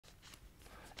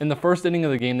In the first inning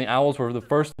of the game, the Owls were the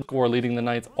first to score, leading the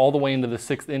Knights all the way into the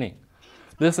 6th inning.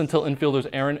 This until infielders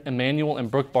Aaron Emanuel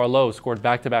and Brooke Barlow scored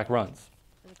back-to-back runs.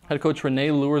 Head coach Renee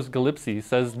Lewers-Galipsy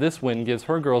says this win gives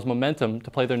her girls momentum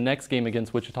to play their next game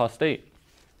against Wichita State.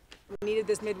 We needed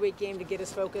this midweek game to get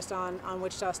us focused on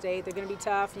Wichita State. They're going to be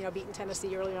tough. You know, beating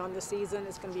Tennessee early on this season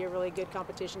is going to be a really good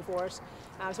competition for us.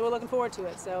 So we're looking forward to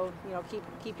it. So, you know,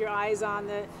 keep your eyes on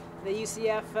the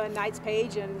UCF Knights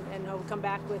page, and we'll come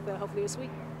back with hopefully this week.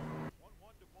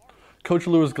 Coach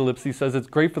Lewis-Galipsy says it's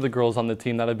great for the girls on the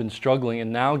team that have been struggling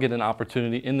and now get an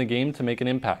opportunity in the game to make an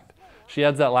impact. She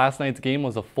adds that last night's game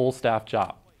was a full staff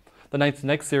job. The Knights'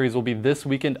 next series will be this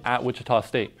weekend at Wichita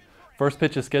State. First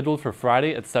pitch is scheduled for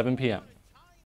Friday at 7 p.m.